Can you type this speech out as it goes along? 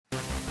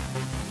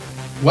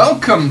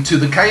Welcome to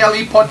the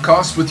KLE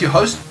podcast with your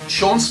host,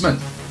 Sean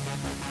Smith.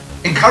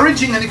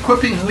 Encouraging and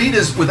equipping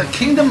leaders with a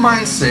kingdom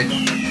mindset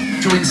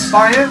to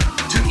inspire,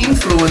 to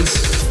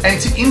influence,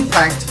 and to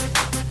impact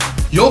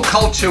your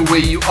culture where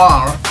you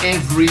are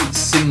every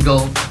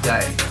single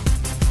day.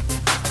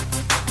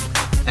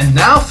 And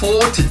now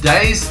for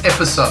today's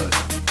episode.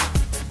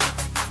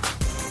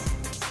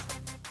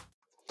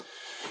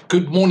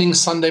 Good morning,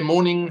 Sunday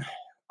morning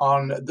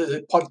on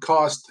the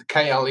podcast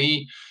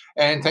KLE.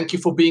 And thank you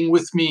for being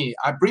with me.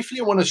 I briefly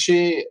want to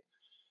share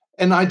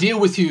an idea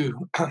with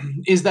you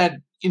is that,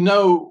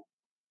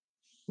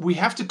 we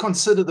have to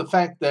consider the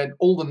fact that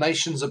all the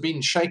nations are being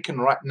shaken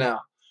right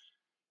now.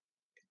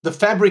 The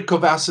fabric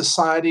of our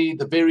society,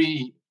 the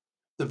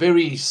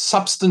very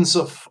substance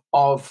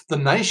of the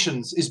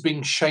nations is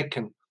being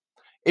shaken.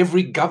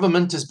 Every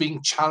government is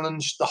being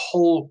challenged. The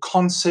whole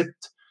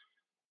concept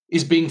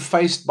is being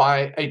faced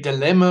by a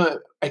dilemma,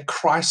 a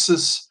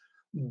crisis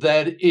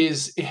that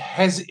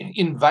has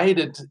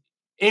invaded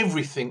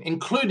everything,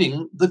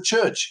 including the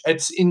church.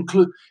 It's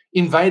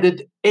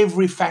invaded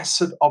every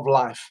facet of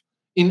life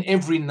in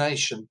every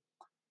nation.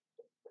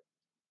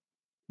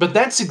 But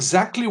that's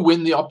exactly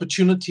when the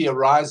opportunity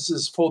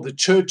arises for the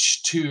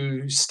church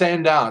to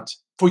stand out,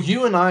 for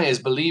you and I as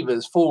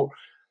believers, for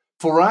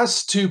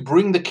us to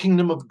bring the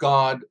kingdom of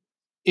God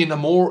in a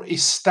more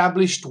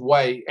established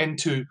way and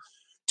to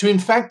in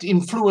fact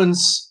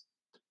influence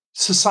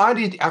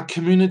society, our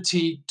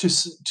community,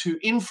 to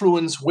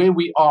influence where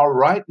we are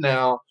right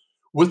now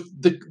with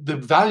the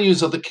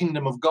values of the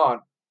kingdom of God.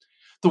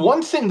 The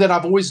one thing that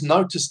I've always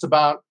noticed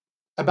about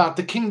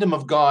the kingdom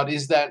of God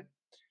is that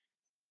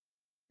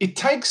it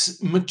takes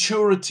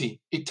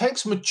maturity. It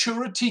takes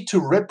maturity to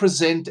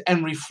represent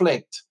and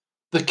reflect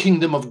the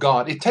kingdom of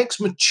God. It takes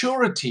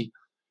maturity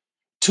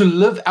to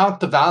live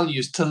out the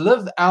values, to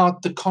live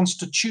out the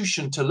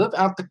constitution, to live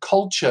out the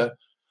culture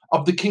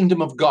of the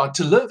kingdom of God,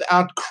 to live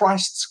out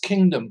Christ's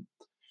kingdom,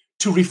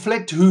 to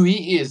reflect who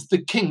he is,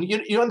 the king.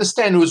 You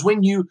understand, it was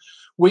when you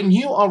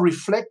are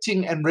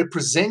reflecting and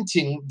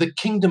representing the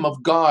kingdom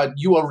of God,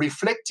 you are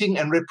reflecting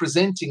and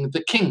representing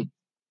the king,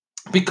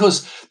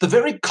 because the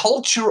very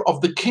culture of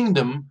the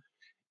kingdom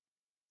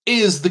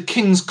is the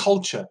king's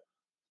culture.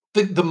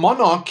 The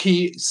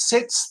monarchy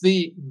sets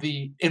the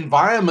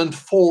environment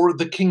for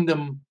the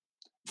kingdom,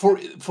 for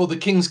the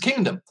king's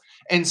kingdom.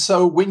 And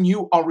so when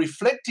you are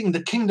reflecting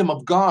the kingdom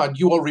of God,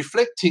 you are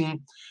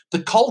reflecting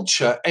the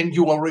culture, and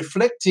you are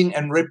reflecting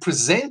and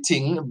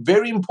representing,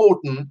 very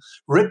important,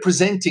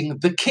 representing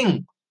the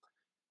king.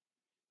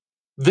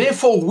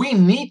 Therefore, we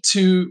need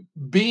to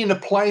be in a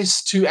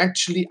place to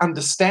actually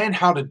understand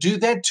how to do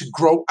that, to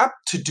grow up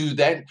to do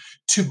that,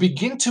 to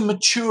begin to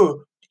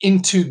mature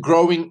into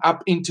growing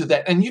up into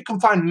that. And you can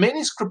find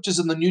many scriptures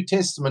in the New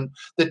Testament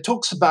that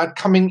talks about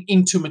coming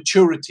into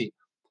maturity.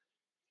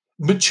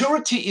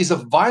 Maturity is a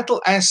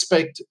vital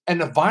aspect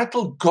and a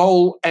vital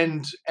goal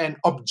and an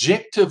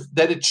objective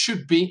that it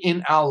should be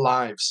in our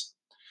lives.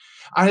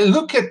 I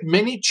look at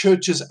many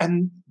churches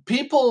and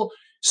people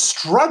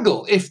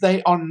struggle if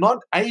they are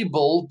not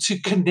able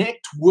to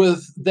connect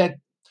with that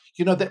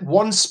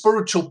one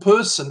spiritual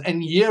person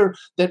and hear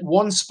that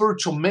one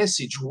spiritual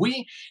message.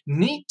 We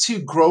need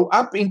to grow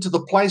up into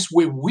the place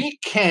where we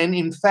can,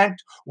 in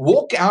fact,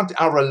 walk out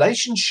our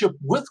relationship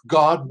with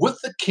God,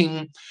 with the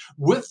King,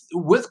 with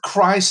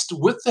Christ,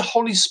 with the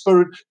Holy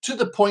Spirit, to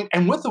the point,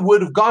 and with the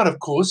Word of God, of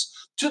course,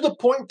 to the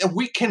point that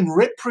we can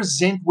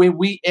represent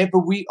wherever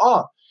we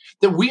are,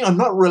 that we are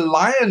not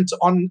reliant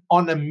on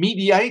a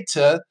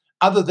mediator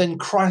other than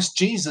Christ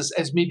Jesus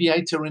as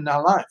mediator in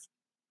our life.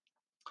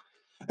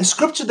 A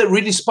scripture that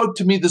really spoke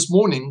to me this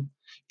morning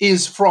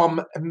is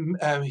from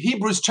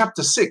Hebrews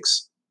chapter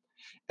 6.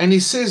 And he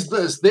says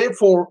this: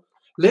 therefore,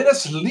 let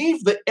us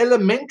leave the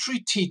elementary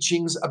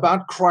teachings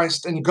about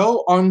Christ and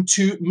go on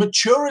to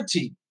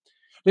maturity.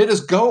 Let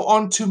us go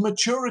on to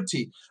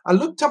maturity. I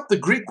looked up the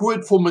Greek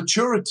word for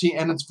maturity,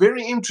 and it's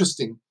very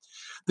interesting.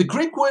 The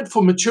Greek word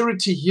for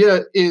maturity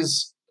here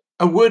is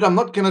a word I'm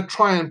not going to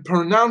try and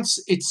pronounce.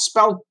 It's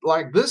spelled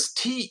like this: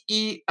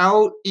 T-E-L-E-I-O-T-E-S.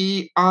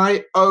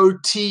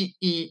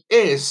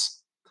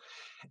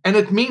 And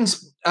it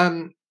means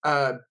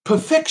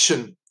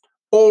perfection,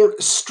 or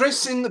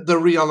stressing the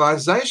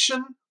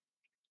realization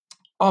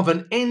of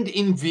an end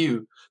in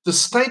view, the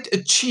state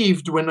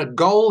achieved when a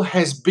goal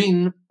has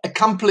been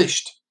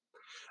accomplished.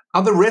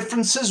 Other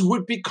references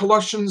would be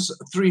Colossians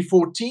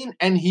 3:14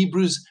 and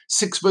Hebrews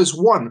 6 verse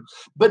 1.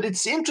 But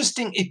it's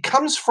interesting, it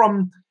comes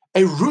from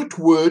a root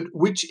word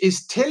which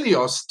is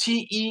teleos,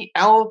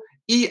 T-E-L-E-I-O-S,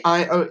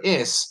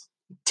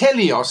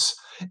 teleos.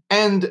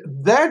 And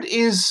that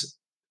is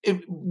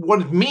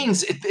what it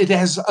means. It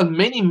has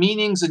many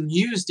meanings and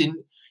used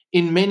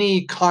in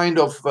many kind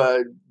of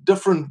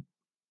different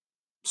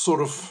sort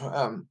of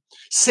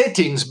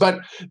settings. But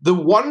the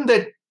one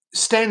that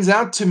stands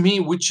out to me,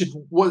 which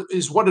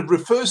is what it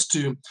refers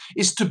to,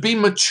 is to be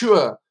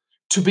mature,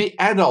 to be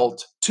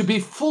adult, to be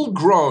full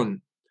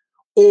grown,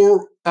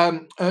 or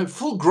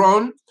full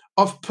grown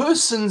of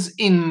persons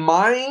in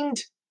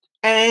mind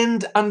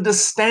and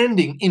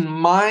understanding, in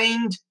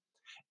mind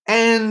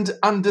and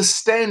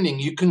understanding.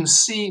 You can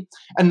see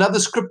another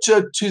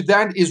scripture to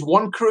that is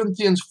 1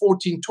 Corinthians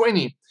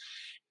 14:20.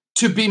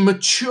 To be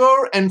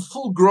mature and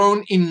full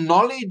grown in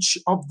knowledge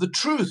of the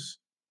truth.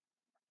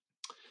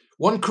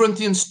 1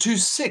 Corinthians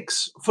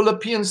 2:6,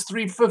 Philippians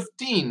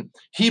 3:15,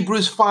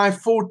 Hebrews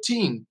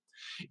 5:14.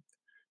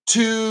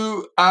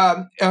 To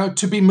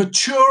be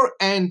mature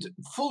and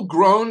full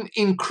grown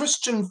in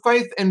Christian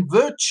faith and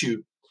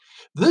virtue.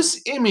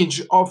 This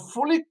image of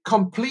fully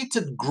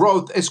completed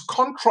growth is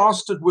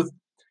contrasted with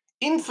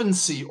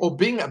infancy or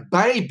being a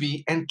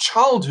baby and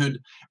childhood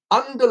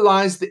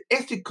underlies the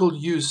ethical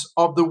use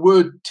of the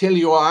word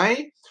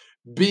teleoi,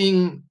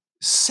 being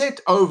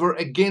set over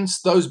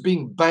against those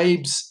being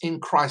babes in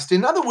Christ.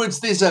 In other words,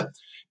 there's a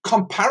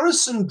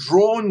comparison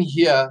drawn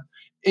here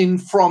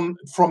from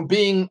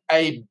being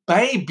a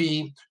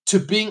baby to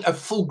being a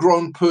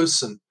full-grown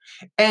person.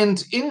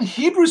 And in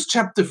Hebrews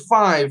chapter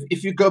 5,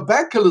 if you go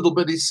back a little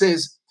bit, it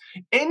says,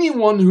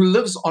 anyone who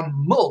lives on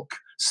milk,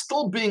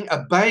 still being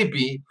a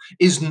baby,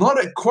 is not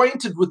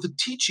acquainted with the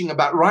teaching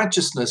about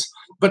righteousness,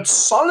 but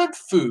solid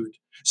food.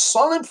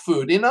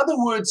 In other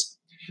words,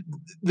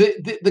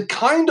 the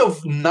kind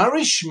of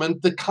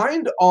nourishment, the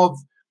kind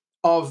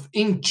of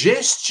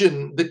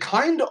ingestion, the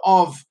kind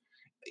of,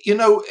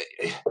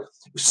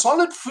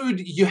 solid food,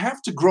 you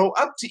have to grow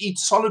up to eat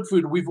solid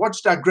food. We've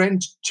watched our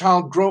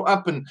grandchild grow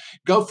up and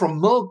go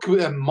from milk,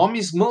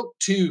 mommy's milk,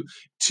 to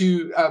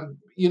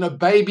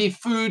baby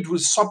food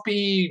with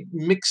soppy,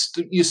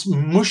 mixed,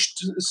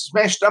 mushed,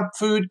 smashed up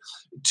food,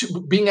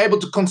 to being able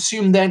to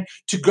consume that,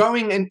 to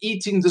going and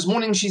eating. This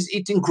morning she's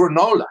eating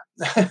granola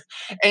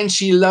and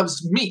she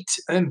loves meat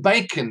and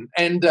bacon,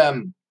 and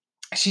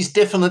she's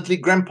definitely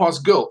grandpa's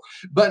girl.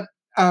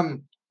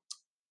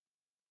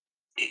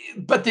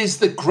 But there's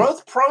the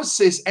growth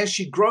process. As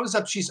she grows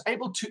up, she's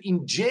able to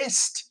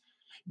ingest,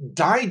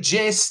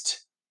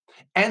 digest,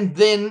 and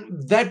then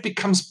that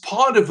becomes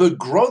part of her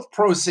growth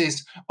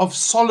process of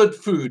solid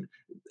food,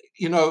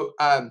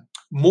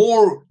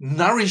 more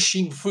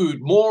nourishing food,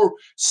 more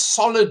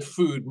solid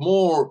food,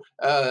 more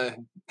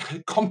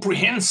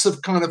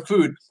comprehensive kind of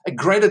food, a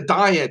greater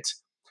diet.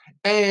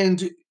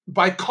 And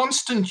by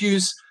constant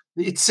use,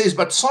 it says,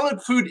 but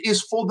solid food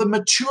is for the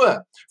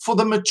mature,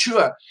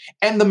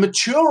 And the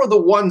mature are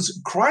the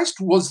ones, Christ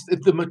was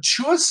the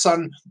mature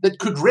son that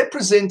could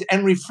represent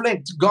and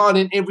reflect God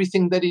in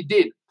everything that he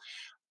did.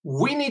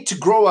 We need to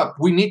grow up.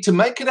 We need to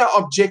make it our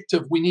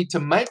objective. We need to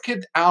make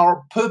it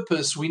our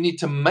purpose. We need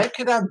to make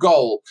it our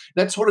goal.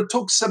 That's what it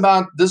talks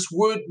about, this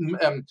word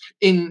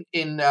in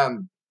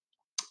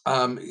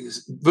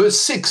verse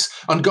 6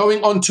 on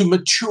going on to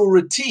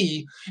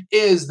maturity,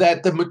 is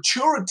that the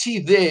maturity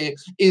there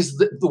is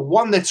the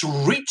one that's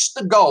reached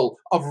the goal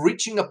of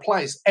reaching a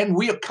place. And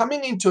we are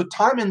coming into a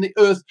time in the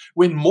earth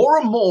when more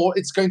and more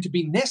it's going to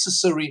be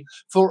necessary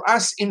for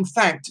us, in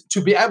fact, to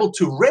be able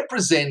to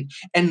represent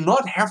and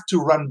not have to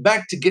run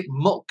back to get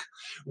milk.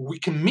 We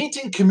can meet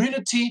in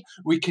community,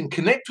 we can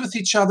connect with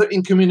each other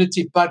in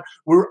community, but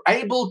we're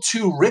able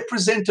to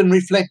represent and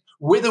reflect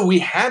whether we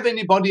have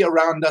anybody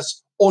around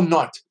us or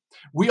not.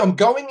 We are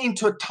going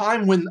into a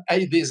time when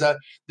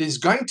there's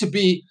going to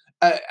be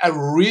a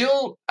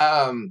real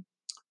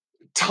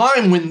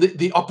time when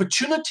the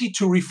opportunity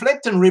to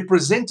reflect and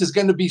represent is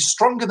going to be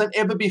stronger than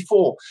ever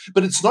before.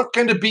 But it's not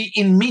going to be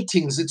in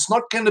meetings. It's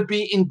not going to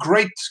be in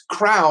great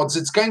crowds.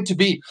 It's going to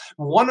be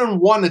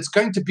one-on-one. It's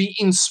going to be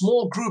in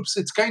small groups.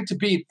 It's going to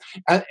be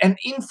an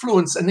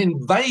influence, an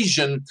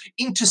invasion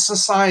into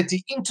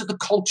society, into the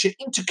culture,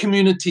 into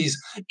communities,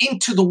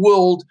 into the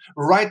world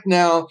right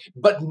now,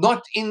 but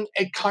not in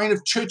a kind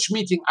of church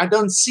meeting. I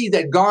don't see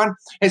that. God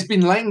has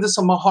been laying this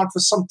on my heart for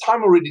some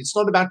time already. It's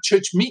not about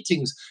church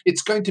meetings.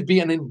 It's going to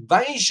be an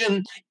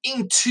invasion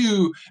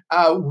into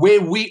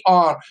where we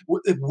are,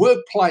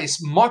 workplace,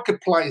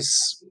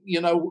 marketplace,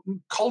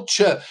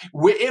 culture,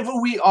 wherever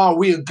we are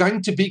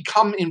going to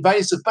become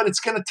invasive, but it's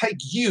going to take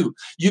you.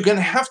 You're going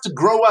to have to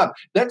grow up.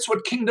 That's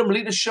what kingdom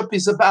leadership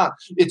is about.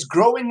 It's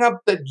growing up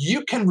that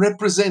you can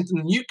represent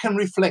and you can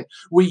reflect,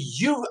 where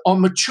you are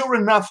mature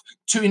enough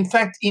to, in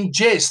fact,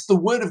 ingest the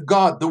word of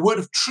God, the word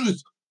of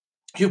truth.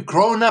 You've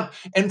grown up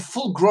and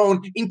full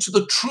grown into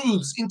the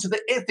truths, into the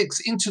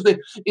ethics,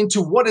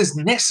 into what is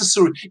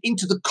necessary,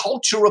 into the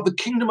culture of the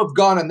kingdom of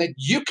God, and that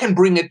you can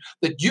bring it,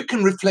 that you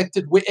can reflect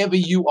it wherever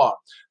you are.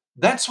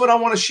 That's what I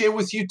want to share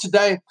with you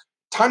today.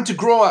 Time to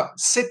grow up,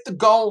 set the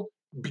goal,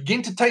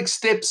 begin to take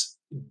steps.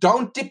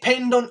 Don't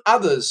depend on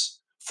others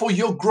for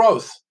your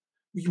growth.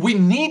 We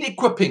need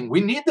equipping.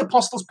 We need the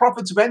apostles,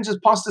 prophets, evangelists,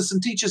 pastors, and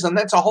teachers, and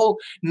that's a whole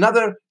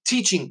another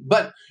teaching.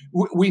 But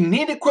we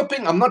need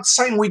equipping. I'm not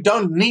saying we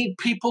don't need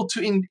people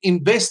to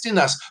invest in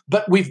us,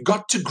 but we've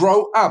got to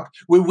grow up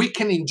where we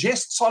can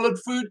ingest solid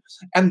food,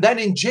 and that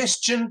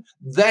ingestion,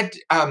 that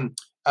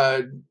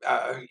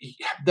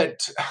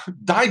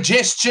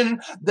digestion,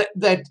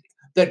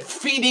 that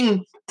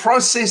feeding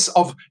process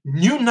of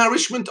new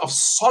nourishment of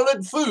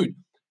solid food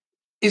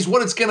is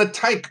what it's going to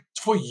take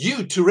for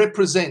you to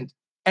represent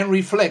and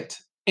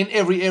reflect in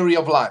every area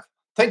of life.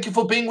 Thank you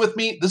for being with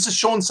me. This is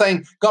Sean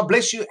saying, God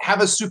bless you. Have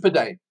a super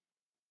day.